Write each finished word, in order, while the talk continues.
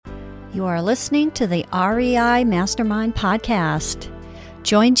You are listening to the REI Mastermind Podcast.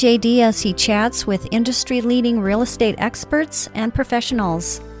 Join JD as he chats with industry-leading real estate experts and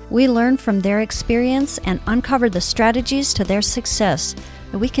professionals. We learn from their experience and uncover the strategies to their success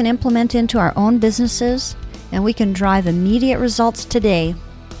that we can implement into our own businesses, and we can drive immediate results today.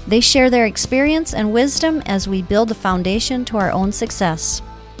 They share their experience and wisdom as we build a foundation to our own success.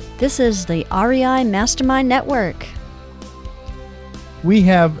 This is the REI Mastermind Network. We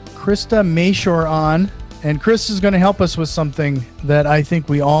have Krista Mashore on, and Krista is going to help us with something that I think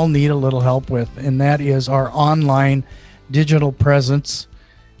we all need a little help with, and that is our online digital presence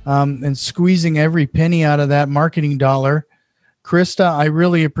and squeezing every penny out of that marketing dollar. Krista, I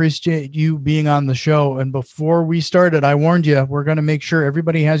really appreciate you being on the show. And before we started, I warned you, we're going to make sure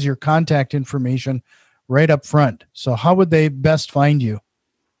everybody has your contact information right up front. So how would they best find you?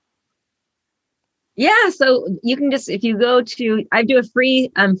 Yeah, so you can just, if you go to, I do a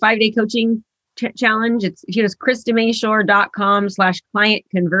free 5-day coaching challenge. It's, if you just KristaMashore.com/client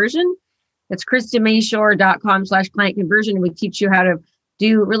conversion. It's KristaMashore.com/client conversion. We teach you how to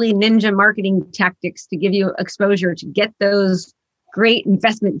do really ninja marketing tactics to give you exposure to get those great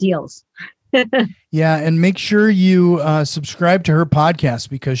investment deals. Yeah, and make sure you subscribe to her podcast,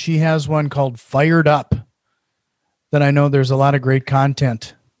 because she has one called Fired Up that I know there's a lot of great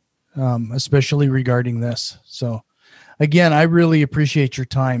content, especially regarding this. So again, I really appreciate your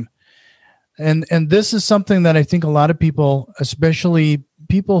time. And this is something that I think a lot of people, especially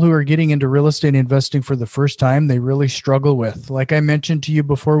people who are getting into real estate investing for the first time, they really struggle with. Like I mentioned to you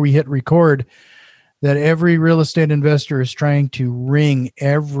before we hit record, that every real estate investor is trying to wring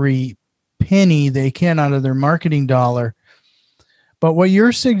every penny they can out of their marketing dollar. But what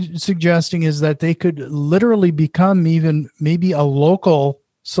you're suggesting is that they could literally become even maybe a local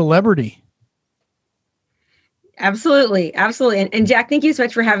celebrity. Absolutely. And Jack, thank you so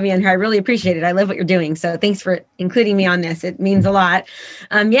much for having me on here. I really appreciate it. I love what you're doing. So thanks for including me on this. It means a lot.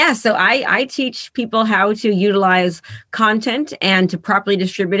 So I teach people how to utilize content and to properly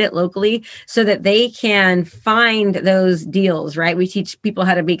distribute it locally so that they can find those deals, right? We teach people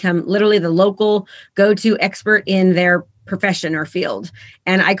how to become literally the local go-to expert in their profession or field.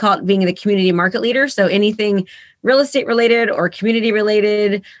 And I call it being the community market leader. So anything real estate related or community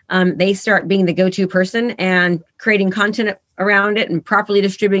related, they start being the go-to person and creating content around it and properly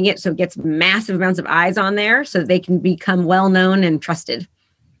distributing it so it gets massive amounts of eyes on there so that they can become well-known and trusted.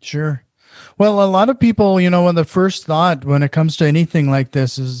 Sure. Well, a lot of people, when the first thought when it comes to anything like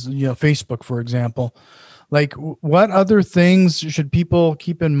this is, Facebook, for example. Like, what other things should people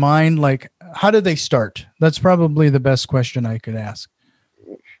keep in mind? Like, how do they start? That's probably the best question I could ask.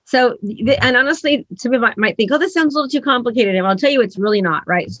 So, and honestly, some people might think, oh, this sounds a little too complicated. And I'll tell you, it's really not,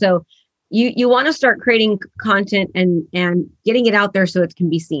 right? So you want to start creating content and getting it out there so it can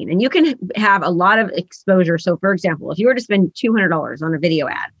be seen. And you can have a lot of exposure. So for example, if you were to spend $200 on a video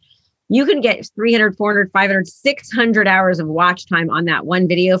ad, you can get 300, 400, 500, 600 hours of watch time on that one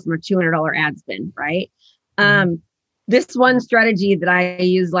video from a $200 ad spend, right? This one strategy that I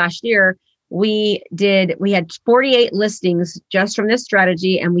used last year, we had 48 listings just from this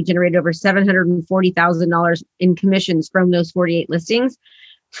strategy, and we generated over $740,000 in commissions from those 48 listings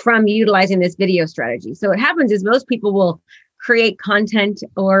from utilizing this video strategy. So what happens is most people will create content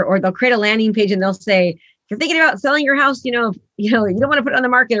or they'll create a landing page and they'll say, if you're thinking about selling your house, you don't want to put it on the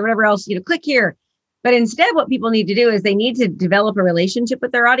market or whatever else, click here. But instead, what people need to do is they need to develop a relationship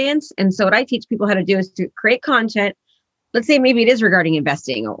with their audience. And so what I teach people how to do is to create content. Let's say maybe it is regarding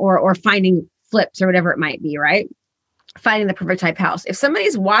investing or finding flips or whatever it might be, right? Finding the perfect type house. If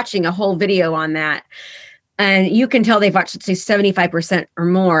somebody's watching a whole video on that, and you can tell they've watched, let's say 75% or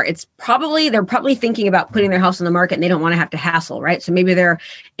more, they're probably thinking about putting their house on the market and they don't want to have to hassle, right? So maybe they're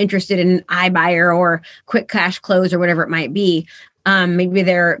interested in iBuyer or quick cash close or whatever it might be. Maybe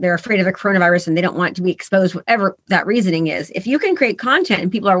they're afraid of the coronavirus and they don't want to be exposed, whatever that reasoning is. If you can create content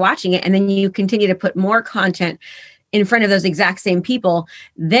and people are watching it, and then you continue to put more content in front of those exact same people,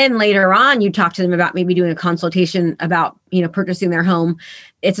 then later on you talk to them about maybe doing a consultation about, purchasing their home.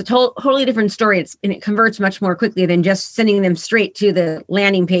 It's a totally different story. And it converts much more quickly than just sending them straight to the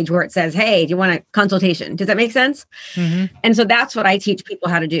landing page where it says, hey, do you want a consultation? Does that make sense? Mm-hmm. And so that's what I teach people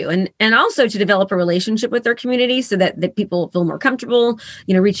how to do. And also to develop a relationship with their community so that people feel more comfortable,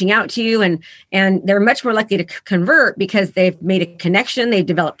 reaching out to you, and they're much more likely to convert because they've made a connection, they've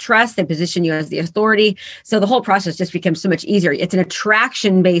developed trust, they position you as the authority. So the whole process just becomes so much easier. It's an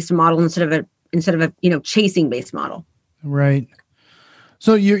attraction-based model instead of a chasing-based model. Right.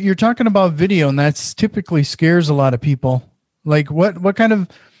 So you're talking about video, and that's typically scares a lot of people. Like what kind of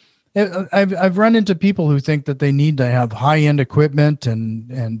I've run into people who think that they need to have high-end equipment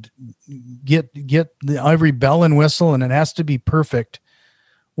and get every bell and whistle, and it has to be perfect.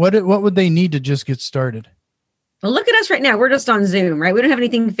 What would they need to just get started? Well, look at us right now. We're just on Zoom, right? We don't have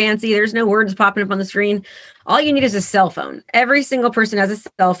anything fancy. There's no words popping up on the screen. All you need is a cell phone. Every single person has a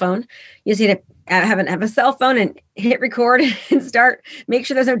cell phone. You just need to have a cell phone and hit record and start. Make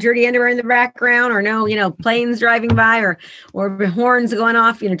sure there's no dirty underwear in the background, or no, planes driving by, or horns going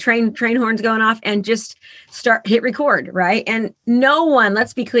off, train horns going off, and just hit record, right? And no one,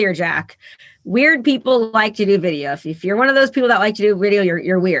 let's be clear, Jack. Weird people like to do video. If you're one of those people that like to do video,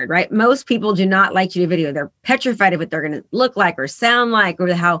 you're weird, right? Most people do not like to do video. They're petrified of what they're going to look like or sound like,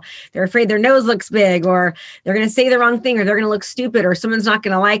 or how they're afraid their nose looks big, or they're going to say the wrong thing, or they're going to look stupid, or someone's not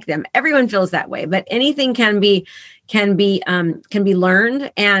going to like them. Everyone feels that way, but anything can be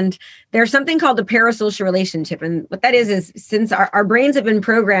learned. And there's something called the parasocial relationship. And what that is since our brains have been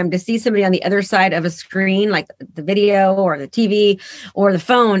programmed to see somebody on the other side of a screen, like the video or the TV or the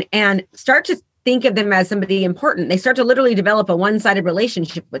phone, and start to think of them as somebody important, they start to literally develop a one-sided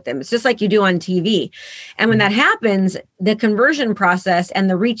relationship with them. It's just like you do on TV. And when that happens, the conversion process and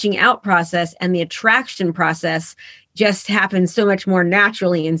the reaching out process and the attraction process just happens so much more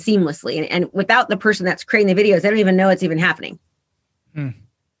naturally and seamlessly. And without the person that's creating the videos, they don't even know it's even happening.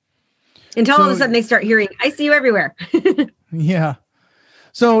 Until all of a sudden they start hearing, I see you everywhere. Yeah.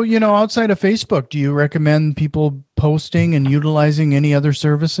 So, outside of Facebook, do you recommend people posting and utilizing any other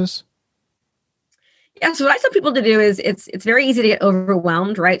services? Yeah, so what I tell people to do is it's very easy to get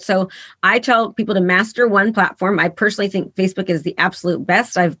overwhelmed, right? So I tell people to master one platform. I personally think Facebook is the absolute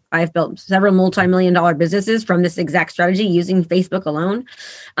best. I've built several multi-million-dollar businesses from this exact strategy using Facebook alone.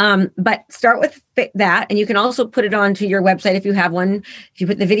 But start with that, and you can also put it onto your website if you have one. If you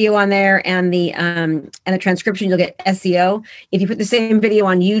put the video on there and the transcription, you'll get SEO. If you put the same video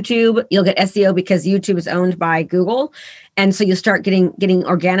on YouTube, you'll get SEO because YouTube is owned by Google. And so you start getting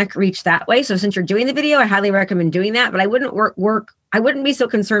organic reach that way. So since you're doing the video, I highly recommend doing that. But I wouldn't I wouldn't be so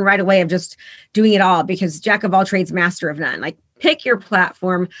concerned right away of just doing it all, because jack of all trades, master of none. Like, pick your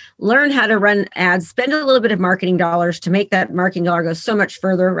platform, learn how to run ads, spend a little bit of marketing dollars to make that marketing dollar go so much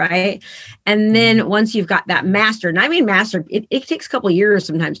further, right? And then once you've got that mastered, and I mean mastered, it takes a couple of years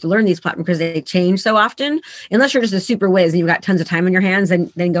sometimes to learn these platforms because they change so often. Unless you're just a super whiz and you've got tons of time on your hands,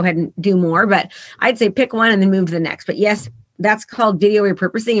 then go ahead and do more. But I'd say pick one and then move to the next. But yes, that's called video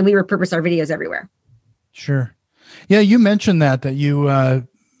repurposing, and we repurpose our videos everywhere. Sure. Yeah, you mentioned that you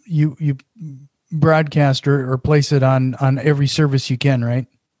broadcast or place it on every service you can, right?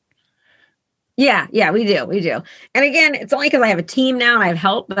 Yeah, we do. And again, it's only because I have a team now and I have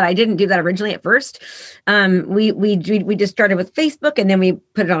help, but I didn't do that originally at first. We just started with Facebook, and then we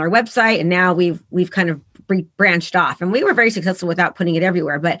put it on our website, and now we've kind of branched off, and we were very successful without putting it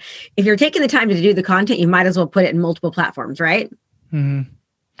everywhere. But if you're taking the time to do the content, you might as well put it in multiple platforms, right? Mm-hmm.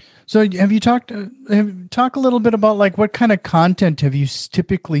 So have you talk a little bit about, like, what kind of content have you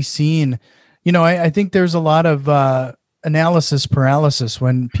typically seen? I think there's a lot of analysis paralysis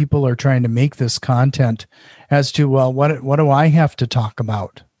when people are trying to make this content as to, well, what do I have to talk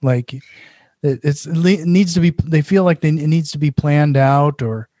about? Like, it needs to be, they feel like it needs to be planned out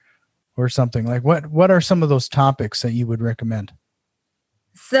or something. Like, what are some of those topics that you would recommend?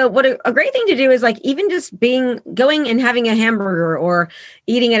 So what a great thing to do is, like, even just going and having a hamburger or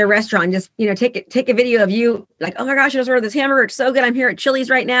eating at a restaurant, just, take a video of you like, oh my gosh, I just ordered this hamburger. It's so good. I'm here at Chili's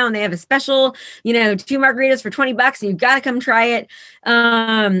right now, and they have a special, 2 margaritas for $20, and you've got to come try it.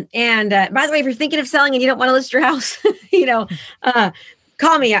 And by the way, if you're thinking of selling and you don't want to list your house,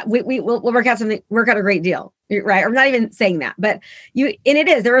 call me. We'll work out a great deal. Right. I'm not even saying that, but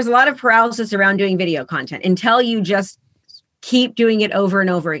there was a lot of paralysis around doing video content until you just keep doing it over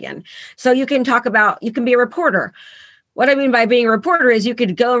and over again. So you can be a reporter. What I mean by being a reporter is you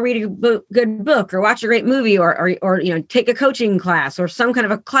could go read a good book or watch a great movie or take a coaching class or some kind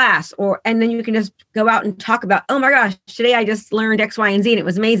of a class, and then you can just go out and talk about, oh my gosh, today I just learned X, Y, and Z, and it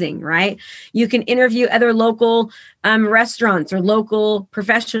was amazing, right? You can interview other local restaurants or local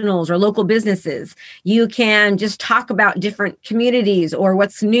professionals or local businesses. You can just talk about different communities or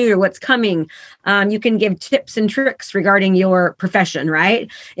what's new or what's coming. You can give tips and tricks regarding your profession, right?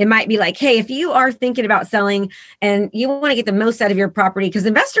 It might be like, hey, if you are thinking about selling and you want to get the most out of your property, because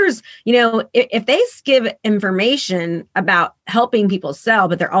investors, if they give information about helping people sell,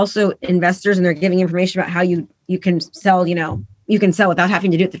 but they're also investors and they're giving information about how you can sell, you can sell without having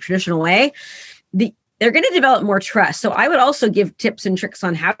to do it the traditional way. they're going to develop more trust. So I would also give tips and tricks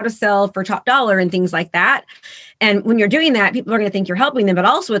on how to sell for top dollar and things like that. And when you're doing that, people are going to think you're helping them, but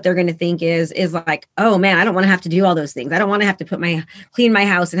also what they're going to think is like, oh man, I don't want to have to do all those things. I don't want to have to clean my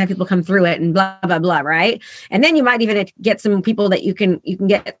house and have people come through it and blah, blah, blah. Right. And then you might even get some people that you can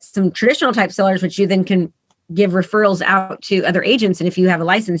get some traditional type sellers, which you then can give referrals out to other agents. And if you have a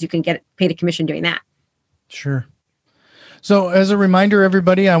license, you can get paid a commission doing that. Sure. So as a reminder,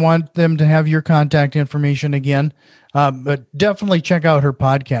 everybody, I want them to have your contact information again, but definitely check out her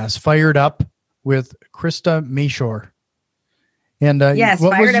podcast, Fired Up with Krista Mashore. And yes,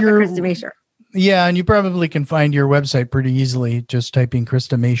 Fired Up with Krista Mashore. Yeah, and you probably can find your website pretty easily just typing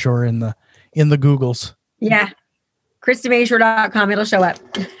Krista Mashore in the Googles. Yeah, KristaMashore.com. It'll show up.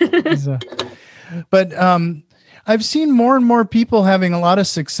 But I've seen more and more people having a lot of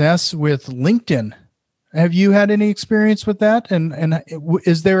success with LinkedIn. Have you had any experience with that? And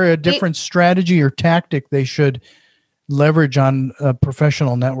is there a different strategy or tactic they should leverage on a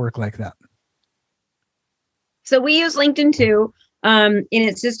professional network like that? So we use LinkedIn too. And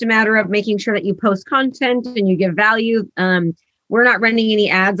it's just a matter of making sure that you post content and you give value. We're not running any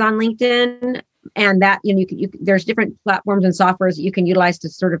ads on LinkedIn, and that, there's different platforms and softwares that you can utilize to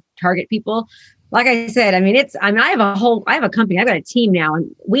sort of target people. Like I said, I have a company, I've got a team now, and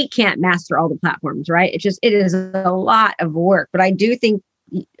we can't master all the platforms, right? It is a lot of work, but I do think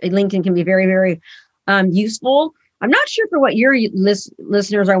LinkedIn can be very, very useful. I'm not sure for what your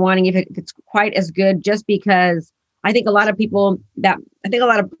listeners are wanting, if it's quite as good, just because I think a lot of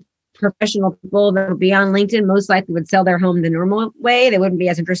professional people that would be on LinkedIn most likely would sell their home the normal way. They wouldn't be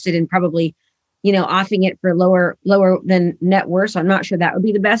as interested in probably offing it for lower than net worth. So I'm not sure that would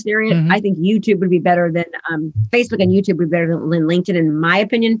be the best area. Mm-hmm. I think YouTube would be better than Facebook, and YouTube would be better than LinkedIn, in my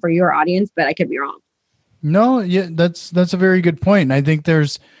opinion, for your audience, but I could be wrong. No, yeah, that's a very good point. I think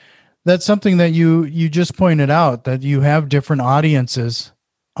that's something that you just pointed out, that you have different audiences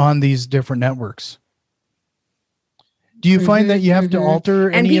on these different networks. Do you find that you have to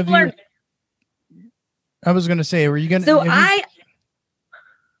alter any of your... I was going to say, were you going to...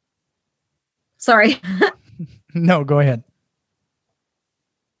 Sorry. No, go ahead.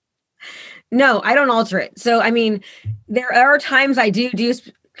 No, I don't alter it. So, there are times I do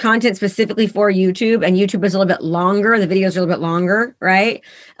content specifically for YouTube, and YouTube is a little bit longer. The videos are a little bit longer, right?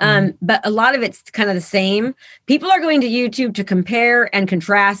 But a lot of it's kind of the same. People are going to YouTube to compare and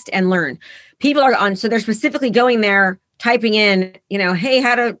contrast and learn. So they're specifically going there, typing in, hey,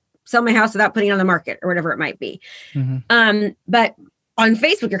 how to sell my house without putting it on the market, or whatever it might be. Mm-hmm. But on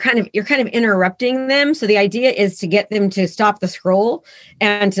Facebook, you're kind of interrupting them. So the idea is to get them to stop the scroll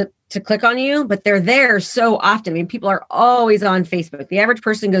and to click on you, but they're there so often. People are always on Facebook. The average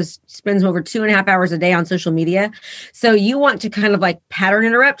person spends over 2.5 hours a day on social media. So you want to kind of like pattern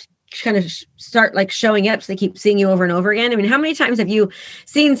interrupt, kind of start like showing up so they keep seeing you over and over again. How many times have you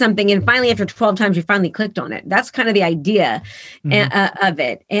seen something and finally after 12 times you finally clicked on it? That's kind of the idea of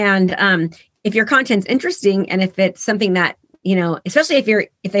it. And if your content's interesting, and if it's something that, especially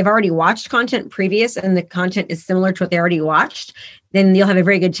if they've already watched content previous and the content is similar to what they already watched, then you'll have a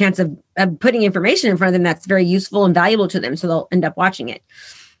very good chance of putting information in front of them that's very useful and valuable to them. So they'll end up watching it.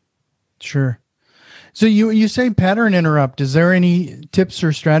 Sure. So you say pattern interrupt. Is there any tips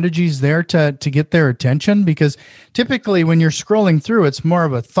or strategies there to get their attention? Because typically when you're scrolling through, it's more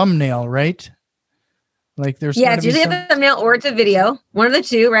of a thumbnail, right? Like there's it's usually a thumbnail or it's a video, one of the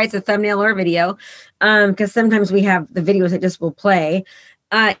two, right? It's a thumbnail or a video, because sometimes we have the videos that just will play.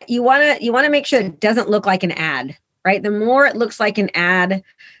 You want to make sure it doesn't look like an ad, right? The more it looks like an ad,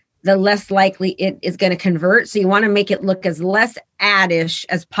 the less likely it is going to convert. So you want to make it look as less ad-ish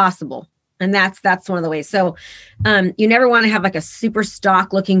as possible. And that's one of the ways. So you never want to have like a super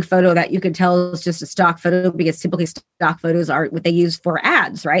stock looking photo that you could tell is just a stock photo, because typically stock photos are what they use for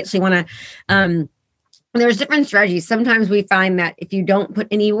ads, right? So you want to, there's different strategies. Sometimes we find that if you don't put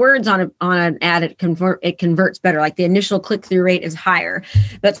any words on an ad, it converts better. Like the initial click-through rate is higher.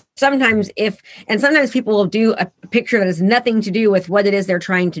 But sometimes people will do a picture that has nothing to do with what it is they're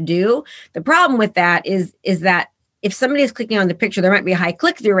trying to do. The problem with that is that if somebody is clicking on the picture, there might be a high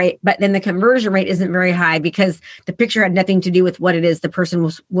click-through rate, but then the conversion rate isn't very high because the picture had nothing to do with what it is the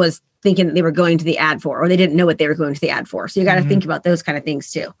person was thinking that they were going to the ad for, or they didn't know what they were going to the ad for. So you got to think about those kind of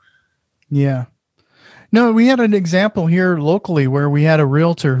things too. Yeah. No, we had an example here locally where we had a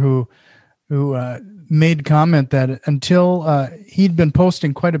realtor who made comment that until he'd been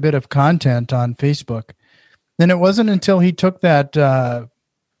posting quite a bit of content on Facebook, then it wasn't until he took that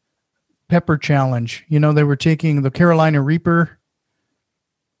pepper challenge. They were taking the Carolina Reaper.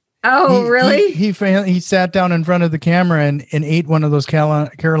 Oh, really? He sat down in front of the camera and ate one of those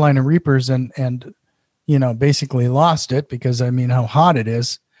Carolina Reapers, and basically lost it because how hot it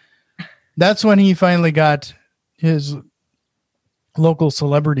is. That's when he finally got his local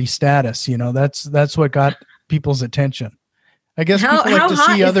celebrity status. That's what got people's attention. I guess people like to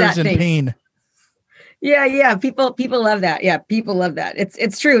see others in pain. Yeah. People love that. Yeah. People love that.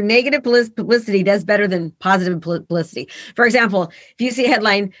 It's true. Negative publicity does better than positive publicity. For example, if you see a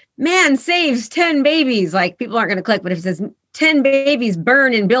headline, man saves 10 babies, like people aren't going to click, but if it says 10 babies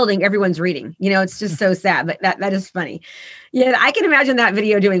burn in building, everyone's reading, it's just so sad, but that is funny. Yeah. I can imagine that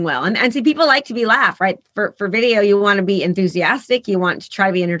video doing well. And see, people like to be laughed, right? For video, you want to be enthusiastic. You want to try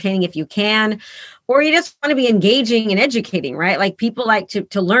to be entertaining if you can, or you just want to be engaging and educating, right? Like people like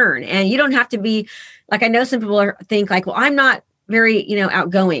to learn, and you don't have to be like, I know some people think like, well, I'm not very,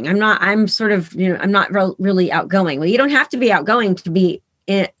 outgoing. I'm not really outgoing. Well, you don't have to be outgoing to be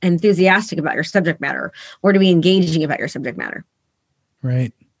enthusiastic about your subject matter or to be engaging about your subject matter.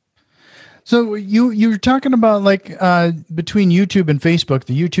 Right. So you're talking about like between YouTube and Facebook,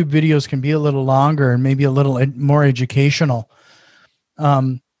 the YouTube videos can be a little longer and maybe a little more educational.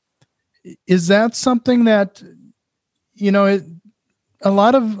 Is that something that, a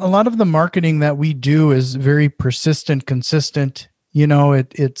lot of the marketing that we do is very persistent, consistent.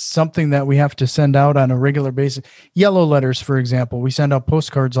 It's something that we have to send out on a regular basis. Yellow letters, for example, we send out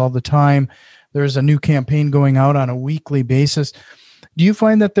postcards all the time. There's a new campaign going out on a weekly basis. Do you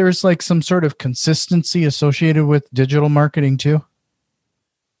find that there's like some sort of consistency associated with digital marketing too?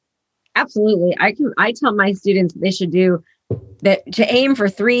 Absolutely. I tell my students they should do that, to aim for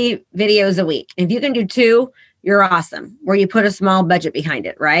 3 videos a week. If you can do 2, you're awesome, where you put a small budget behind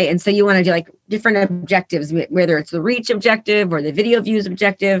it, right? And so you want to do like different objectives, whether it's the reach objective or the video views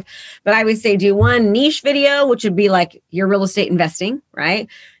objective. But I would say do one niche video, which would be like your real estate investing, right?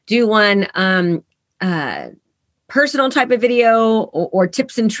 Do one personal type of video or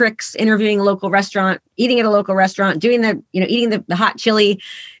tips and tricks, interviewing a local restaurant, eating at a local restaurant, doing eating the hot chili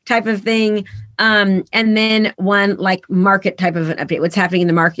type of thing. And then one like market type of an update, what's happening in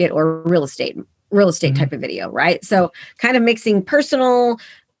the market, or real estate type of video, right? So kind of mixing personal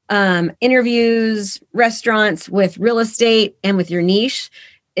interviews, restaurants with real estate and with your niche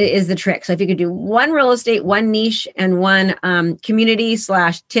is the trick. So if you could do one real estate, one niche, and one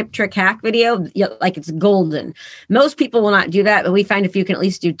community/tip trick hack video, like it's golden. Most people will not do that, but we find if you can at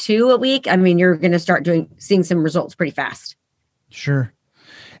least do 2 a week, you're going to start seeing some results pretty fast. Sure.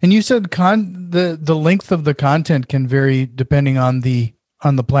 And you said the length of the content can vary depending on the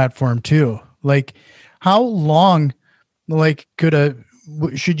platform too. Like how long, like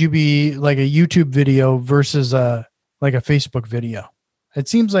should you be like a YouTube video versus a Facebook video? It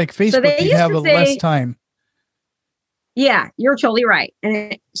seems like Facebook you have less time. Yeah, you're totally right.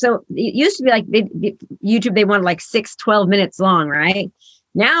 And so it used to be like YouTube, they wanted like 6-12 minutes long, right?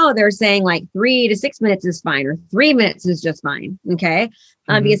 Now they're saying like 3 to 6 minutes is fine, or 3 minutes is just fine. Okay.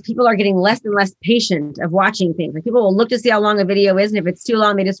 Because people are getting less and less patient of watching things. Like people will look to see how long a video is, and if it's too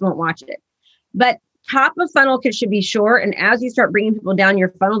long, they just won't watch it. But top of funnel should be short. And as you start bringing people down your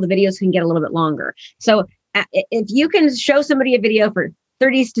funnel, the videos can get a little bit longer. So if you can show somebody a video for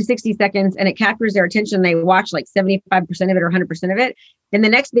 30 to 60 seconds and it captures their attention, they watch like 75% of it or 100% of it, then the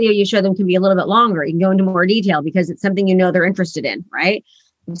next video you show them can be a little bit longer. You can go into more detail because it's something they're interested in, right?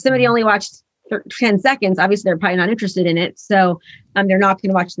 If somebody only watched 10 seconds, obviously they're probably not interested in it. So they're not going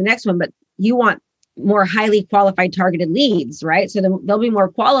to watch the next one, but you want more highly qualified targeted leads, right? So they'll be more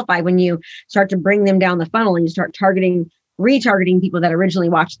qualified when you start to bring them down the funnel and you start retargeting people that originally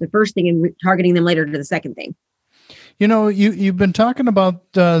watched the first thing and targeting them later to the second thing. You've been talking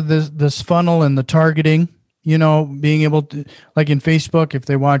about this funnel and the targeting, being able to, like in Facebook, if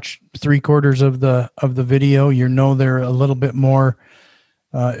they watch 3/4 of the video, they're a little bit more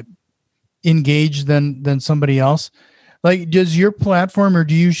engaged than somebody else. Like, does your platform, or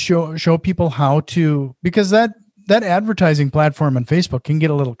do you show people how to, because that advertising platform on Facebook can get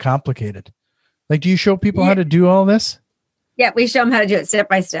a little complicated. Like, do you show people how to do all this? Yeah, we show them how to do it step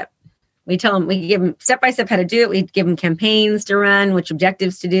by step. We give them step by step how to do it. We give them campaigns to run, which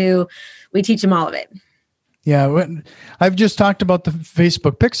objectives to do. We teach them all of it. Yeah. I've just talked about the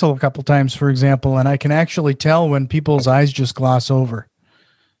Facebook pixel a couple times, for example, and I can actually tell when people's eyes just gloss over.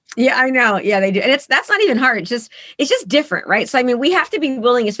 Yeah, I know. Yeah, they do. And that's not even hard. It's just different, right? So, we have to be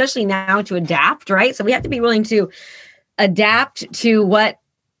willing, especially now, to adapt, right? So we have to be willing to adapt to what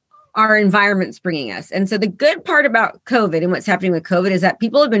our environment's bringing us. And so the good part about COVID and what's happening with COVID is that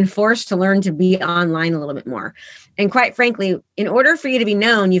people have been forced to learn to be online a little bit more. And quite frankly, in order for you to be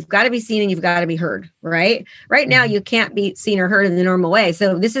known, you've got to be seen and you've got to be heard, right? Right now, you can't be seen or heard in the normal way.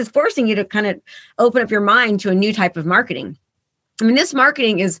 So this is forcing you to kind of open up your mind to a new type of marketing. This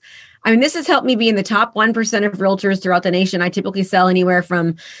marketing is I mean, this has helped me be in the top 1% of realtors throughout the nation. I typically sell anywhere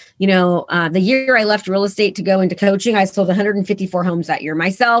from, the year I left real estate to go into coaching, I sold 154 homes that year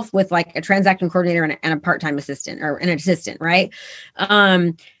myself with like a transaction coordinator and a part-time assistant or an assistant, right?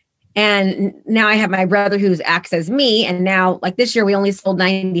 And now I have my brother who acts as me. And now like this year, we only sold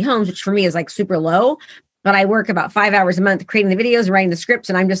 90 homes, which for me is like super low. But I work about 5 hours a month creating the videos, writing the scripts,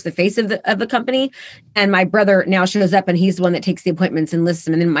 and I'm just the face of the company. And my brother now shows up and he's the one that takes the appointments and lists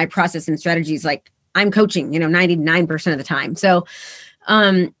them. And then my process and strategies, like I'm coaching, 99% of the time. So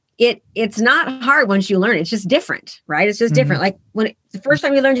it's not hard once you learn. It's just different, right? It's just different. Like the first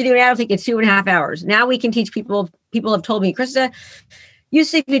time you learn to do an ad, it'll take you 2.5 hours. Now we can teach people have told me, Krista, used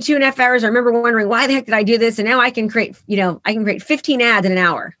to take me 2.5 hours. I remember wondering why the heck did I do this? And now I can create 15 ads in an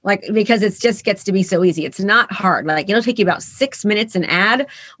hour, like, because it just gets to be so easy. It's not hard. Like it'll take you about 6 minutes an ad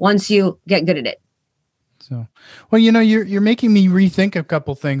once you get good at it. So, well, you're making me rethink a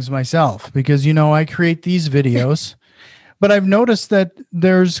couple things myself because, I create these videos, but I've noticed that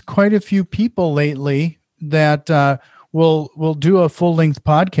there's quite a few people lately that, will do a full length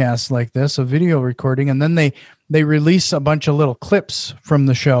podcast like this, a video recording, and then they release a bunch of little clips from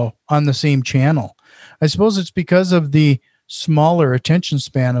the show on the same channel. I suppose it's because of the smaller attention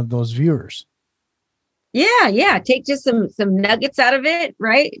span of those viewers. Yeah. Take just some nuggets out of it,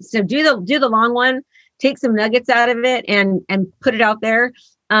 right? So do the long one, take some nuggets out of it and put it out there.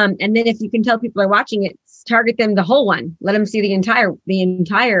 And then if you can tell people are watching it, target them the whole one. Let them see the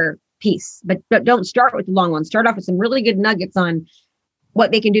entire piece, but don't start with the long one. Start off with some really good nuggets on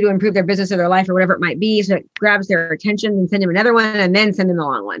what they can do to improve their business or their life or whatever it might be. So it grabs their attention, and send them another one and then send them the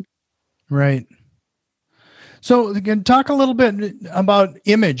long one. Right. So again, talk a little bit about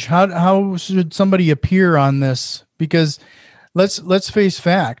image. How should somebody appear on this? Because let's face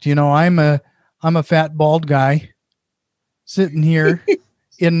fact, I'm a fat, bald guy sitting here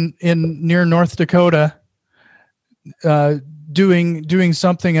in near North Dakota, doing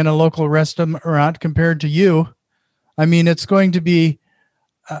something in a local restaurant compared to you. I mean, it's going to be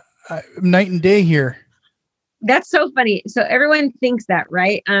night and day here. That's so funny. So everyone thinks that,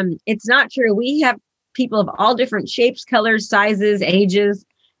 right? It's not true. We have people of all different shapes, colors, sizes, ages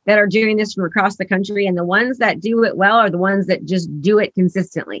that are doing this from across the country. And the ones that do it well are the ones that just do it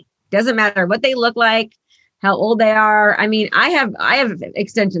consistently. Doesn't matter what they look like, how old they are. I mean, I have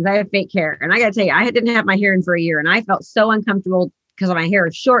extensions. I have fake hair. And I got to tell you, I didn't have my hair in for a year. And I felt so uncomfortable because my hair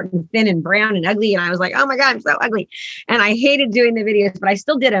is short and thin and brown and ugly. And I was like, oh my God, I'm so ugly. And I hated doing the videos, but I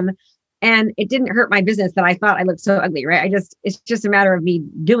still did them. And it didn't hurt my business that I thought I looked so ugly, right? It's just a matter of me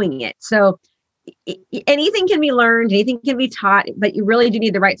doing it. So anything can be learned, anything can be taught, but you really do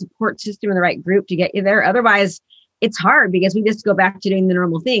need the right support system and the right group to get you there. Otherwise, it's hard because we just go back to doing the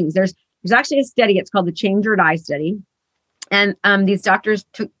normal things. There's actually a study, it's called the Change or Die study. And these doctors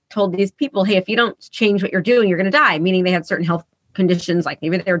told these people, hey, if you don't change what you're doing, you're going to die, meaning they had certain health conditions, like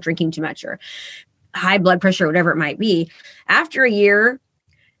maybe they were drinking too much or high blood pressure, whatever it might be. After a year,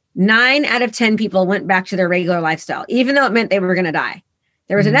 9 out of 10 people went back to their regular lifestyle, even though it meant they were going to die.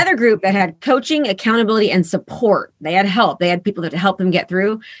 There was another group that had coaching, accountability, and support. They had help. They had people that help them get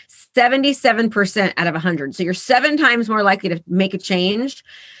through. 77% out of 100. So you're 7 times more likely to make a change,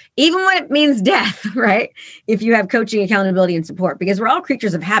 even when it means death, right? If you have coaching, accountability, and support, because we're all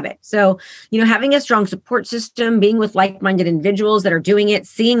creatures of habit. So, having a strong support system, being with like-minded individuals that are doing it,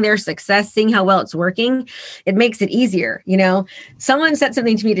 seeing their success, seeing how well it's working, it makes it easier. Someone said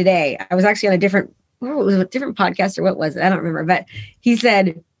something to me today. I was actually on a different podcast or what was it? I don't remember, but he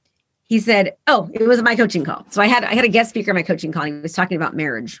said, oh, it was my coaching call. So I had a guest speaker on my coaching call. And he was talking about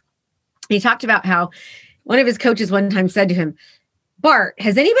marriage. And he talked about how one of his coaches one time said to him, Bart,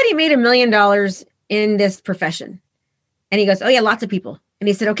 has anybody made $1 million in this profession? And he goes, oh yeah, lots of people. And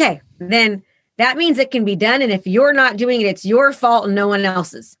he said, okay, then that means it can be done. And if you're not doing it, it's your fault and no one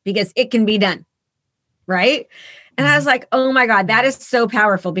else's, because it can be done. Right. And I was like, oh my God, that is so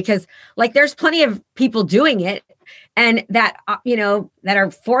powerful, because like there's plenty of people doing it and that, that are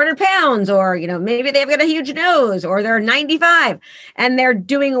 400 pounds or, maybe they've got a huge nose or they're 95 and they're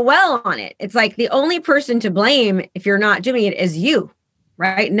doing well on it. It's like the only person to blame if you're not doing it is you,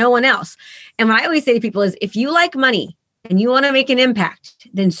 right? No one else. And what I always say to people is, if you like money and you want to make an impact,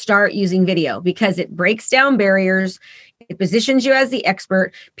 then start using video, because it breaks down barriers. It positions you as the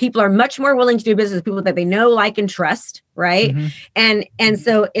expert. People are much more willing to do business with people that they know, like, and trust. Right. Mm-hmm. And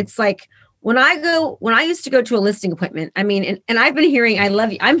so it's like, when I used to go to a listing appointment, I mean, and I've been hearing, I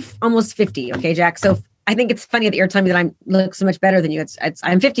love you. I'm almost 50. Okay, Jack. So I think it's funny that you're telling me that I look so much better than you.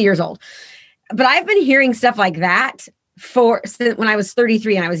 I'm 50 years old, but I've been hearing stuff like that since when I was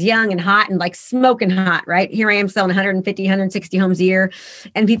 33 and I was young and hot and like smoking hot, right? Here I am selling 150, 160 homes a year.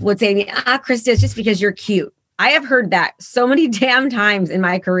 And people would say to me, Krista, it's just because you're cute. I have heard that so many damn times in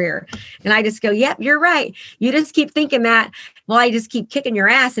my career. And I just go, yep, you're right. You just keep thinking that. Well, I just keep kicking your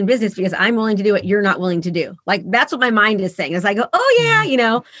ass in business because I'm willing to do what you're not willing to do. Like, that's what my mind is saying. As I go, oh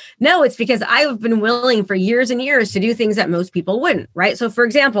yeah, no, it's because I've been willing for years and years to do things that most people wouldn't, right? So for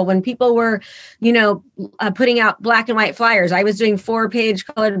example, when people were, putting out black and white flyers, I was doing 4-page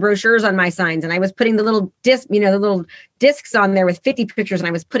colored brochures on my signs, and I was putting the little discs on there with 50 pictures, and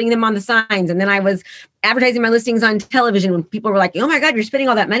I was putting them on the signs. And then I was advertising my listings on television when people were like, oh my God, you're spending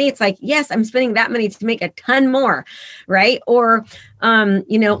all that money. It's like, yes, I'm spending that money to make a ton more. Right. Or,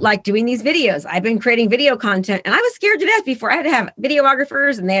 like doing these videos. I've been creating video content, and I was scared to death before. I had to have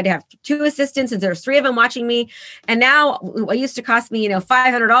videographers, and they had to have 2 assistants, and there's 3 of them watching me. And now what used to cost me,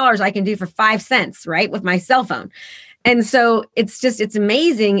 $500, I can do for 5 cents, right, with my cell phone. And so it's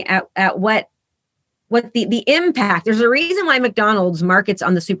amazing at what the impact. There's a reason why McDonald's markets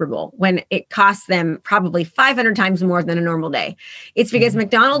on the Super Bowl when it costs them probably 500 times more than a normal day. It's because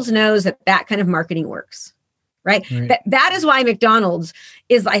McDonald's knows that kind of marketing works. Right. That is why McDonald's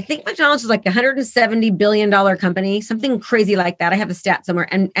is, I think McDonald's is like a $170 billion company, something crazy like that. I have the stat somewhere.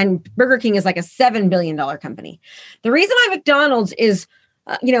 And Burger King is like a $7 billion company. The reason why McDonald's is,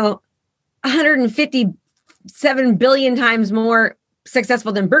 157 billion times more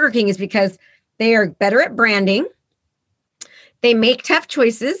successful than Burger King is because they are better at branding. They make tough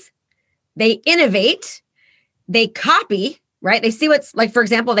choices. They innovate. They copy. Right. They see what's like, for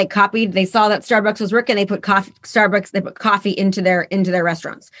example, they saw that Starbucks was working. They put coffee into their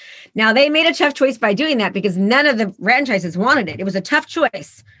restaurants. Now they made a tough choice by doing that because none of the franchises wanted it. It was a tough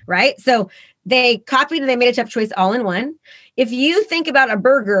choice. Right. So they copied and they made a tough choice all in one. If you think about a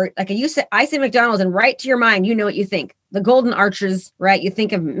burger, like I say McDonald's, and right to your mind, you know what you think. The golden arches, right? You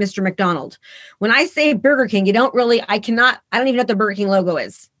think of Mr. McDonald. When I say Burger King, I don't even know what the Burger King logo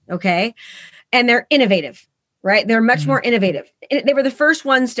is. Okay. And they're innovative. Right. They're much more innovative. They were the first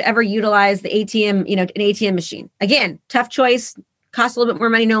ones to ever utilize the ATM, an ATM machine. Again, tough choice, costs a little bit more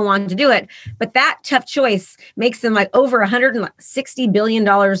money. No one wanted to do it. But that tough choice makes them like over $160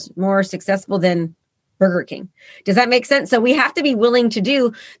 billion more successful than Burger King. Does that make sense? So we have to be willing to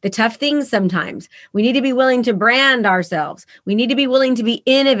do the tough things sometimes. We need to be willing to brand ourselves. We need to be willing to be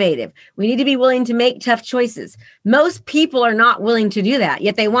innovative. We need to be willing to make tough choices. Most people are not willing to do that.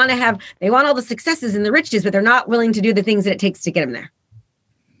 Yet they want all the successes and the riches, but they're not willing to do the things that it takes to get them there.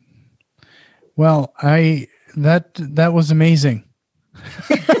 Well, that was amazing.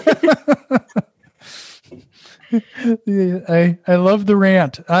 I love the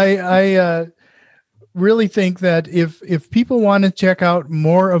rant. I really think that if people want to check out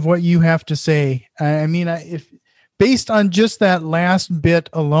more of what you have to say, if based on just that last bit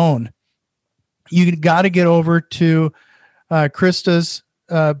alone, you got to get over to Krista's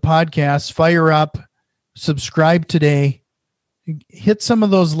podcast, Fire Up, subscribe today, hit some of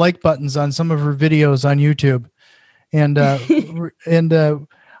those like buttons on some of her videos on YouTube. And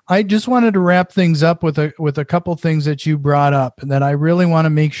I just wanted to wrap things up with a couple things that you brought up and that I really want to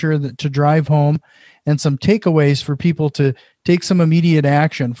make sure that to drive home, and some takeaways for people to take some immediate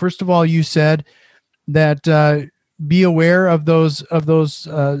action. First of all, you said that be aware of those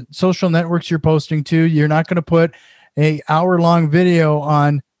social networks you're posting to. You're not going to put an hour-long video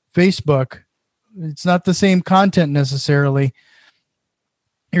on Facebook. It's not the same content necessarily.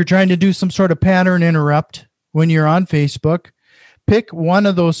 You're trying to do some sort of pattern interrupt when you're on Facebook. Pick one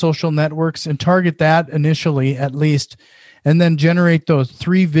of those social networks and target that initially, at least, and then generate those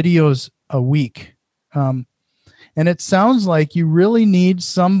 3 videos a week. And it sounds like you really need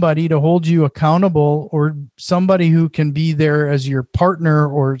somebody to hold you accountable, or somebody who can be there as your partner,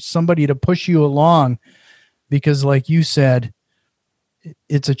 or somebody to push you along, because like you said,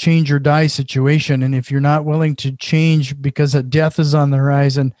 it's a change or die situation. And if you're not willing to change because a death is on the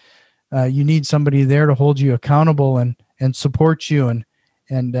horizon, you need somebody there to hold you accountable and support you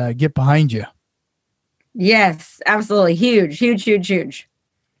and get behind you. Yes, absolutely. Huge.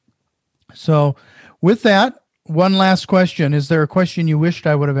 So with that, one last question. Is there a question you wished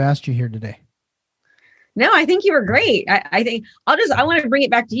I would have asked you here today? No, I think you were great. I think I want to bring it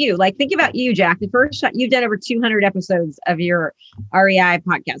back to you. Like, think about you, Jack. The first shot, you've done over 200 episodes of your REI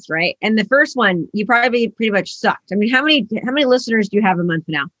podcast, right? And the first one, you probably pretty much sucked. I mean, how many listeners do you have a month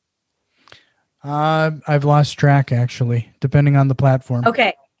now? I've lost track, actually, depending on the platform.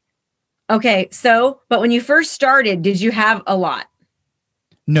 Okay. So, but when you first started, did you have a lot?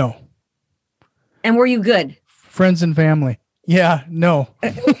 No. And were you good? Friends and family. Yeah, no.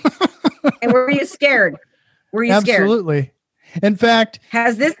 And were you scared? Were you scared? Absolutely. In fact,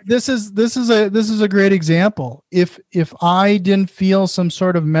 this is a great example. If I didn't feel some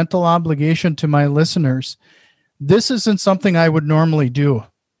sort of mental obligation to my listeners, this isn't something I would normally do.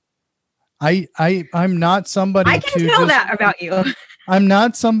 I'm not somebody I can tell that about you. I'm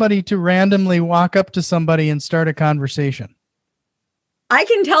not somebody to randomly walk up to somebody and start a conversation. I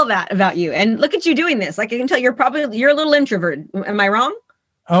can tell that about you. And look at you doing this. Like I can tell you're a little introverted. Am I wrong?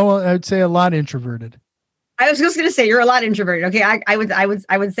 Oh, I'd say a lot introverted. I was just going to say you're a lot introverted. Okay.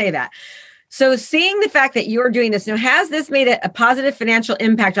 I would say that. So seeing the fact that you're doing this now, has this made a positive financial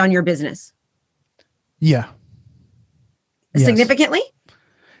impact on your business? Yeah. Significantly?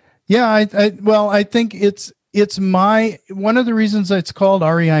 Yeah. I think it's one of the reasons it's called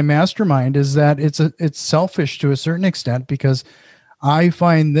REI Mastermind is that it's selfish to a certain extent, because I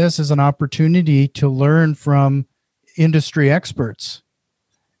find this as an opportunity to learn from industry experts.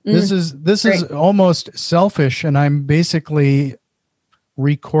 This is almost selfish, and I'm basically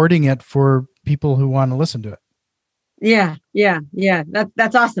recording it for people who want to listen to it. Yeah.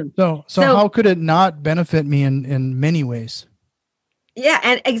 That's awesome. So how could it not benefit me in many ways? Yeah,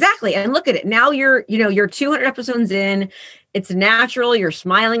 and exactly. And look at it. Now you're 200 episodes in. It's natural. You're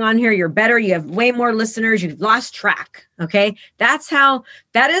smiling on here. You're better. You have way more listeners. You've lost track. Okay. That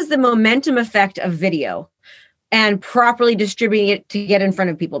is the momentum effect of video and properly distributing it to get in front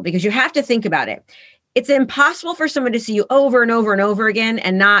of people, because you have to think about it. It's impossible for someone to see you over and over and over again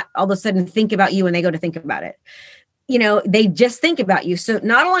and not all of a sudden think about you when they go to think about it. They just think about you. So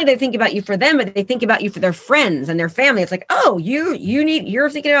not only do they think about you for them, but they think about you for their friends and their family. It's like, oh, you're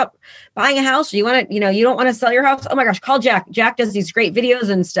thinking about buying a house. Or you want to, you don't want to sell your house. Oh my gosh, call Jack. Jack does these great videos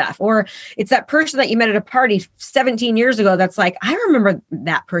and stuff. Or it's that person that you met at a party 17 years ago. That's like, I remember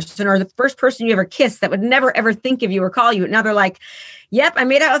that person, or the first person you ever kissed that would never, ever think of you or call you. Now they're like, yep, I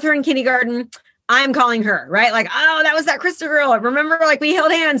made out with her in kindergarten. I'm calling her, right? Like, oh, that was that Krista girl. Remember, like we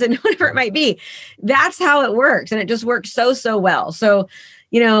held hands and whatever it might be. That's how it works. And it just works so, so well. So,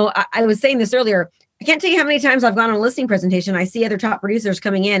 I was saying this earlier. I can't tell you how many times I've gone on a listing presentation. I see other top producers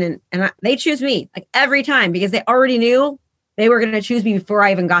coming in and they choose me like every time, because they already knew they were going to choose me before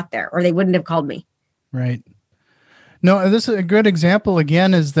I even got there, or they wouldn't have called me. Right. No, this is a good example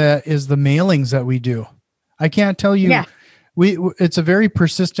again, is the mailings that we do. I can't tell you. Yeah. It's a very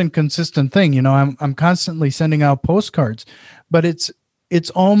persistent, consistent thing. I'm constantly sending out postcards, but it's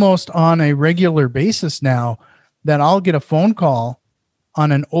almost on a regular basis now that I'll get a phone call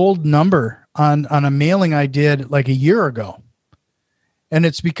on an old number on a mailing I did like a year ago. And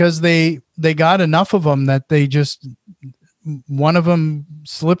it's because they got enough of them that they just, one of them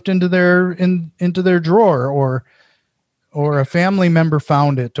slipped into their drawer, or a family member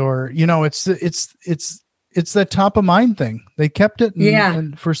found it, or, it's that top of mind thing. They kept it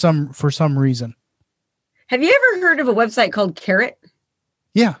and for some reason. Have you ever heard of a website called Carrot?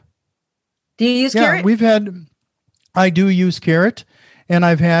 Yeah. Do you use Carrot? I do use Carrot, and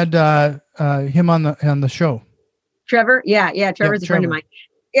I've had him on the show. Trevor? Yeah. Trevor's a friend of mine.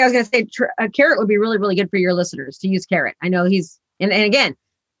 Yeah, I was going to say Carrot would be really, really good for your listeners to use Carrot. I know and again,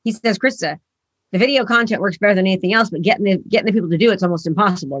 he says, Krista, the video content works better than anything else, but getting the people to do it's almost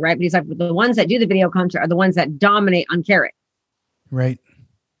impossible, right? But he's like, the ones that do the video content are the ones that dominate on Carrot. Right.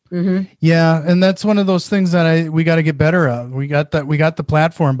 Mm-hmm. Yeah, and that's one of those things that we got to get better at. We got the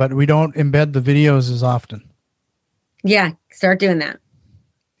platform, but we don't embed the videos as often. Yeah, start doing that.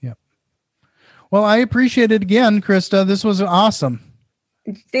 Yep. Well, I appreciate it again, Krista. This was awesome.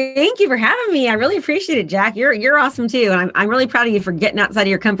 Thank you for having me. I really appreciate it, Jack. You're awesome too. And I'm really proud of you for getting outside of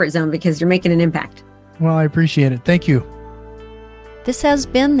your comfort zone, because you're making an impact. Well, I appreciate it. Thank you. This has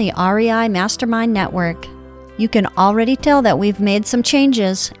been the REI Mastermind Network. You can already tell that we've made some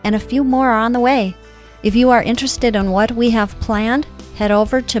changes, and a few more are on the way. If you are interested in what we have planned, head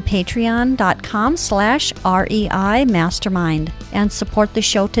over to patreon.com/REI Mastermind and support the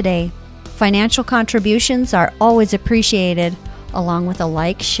show today. Financial contributions are always appreciated, along with a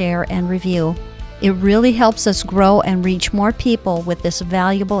like, share, and review. It really helps us grow and reach more people with this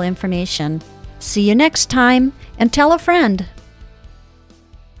valuable information. See you next time, and tell a friend.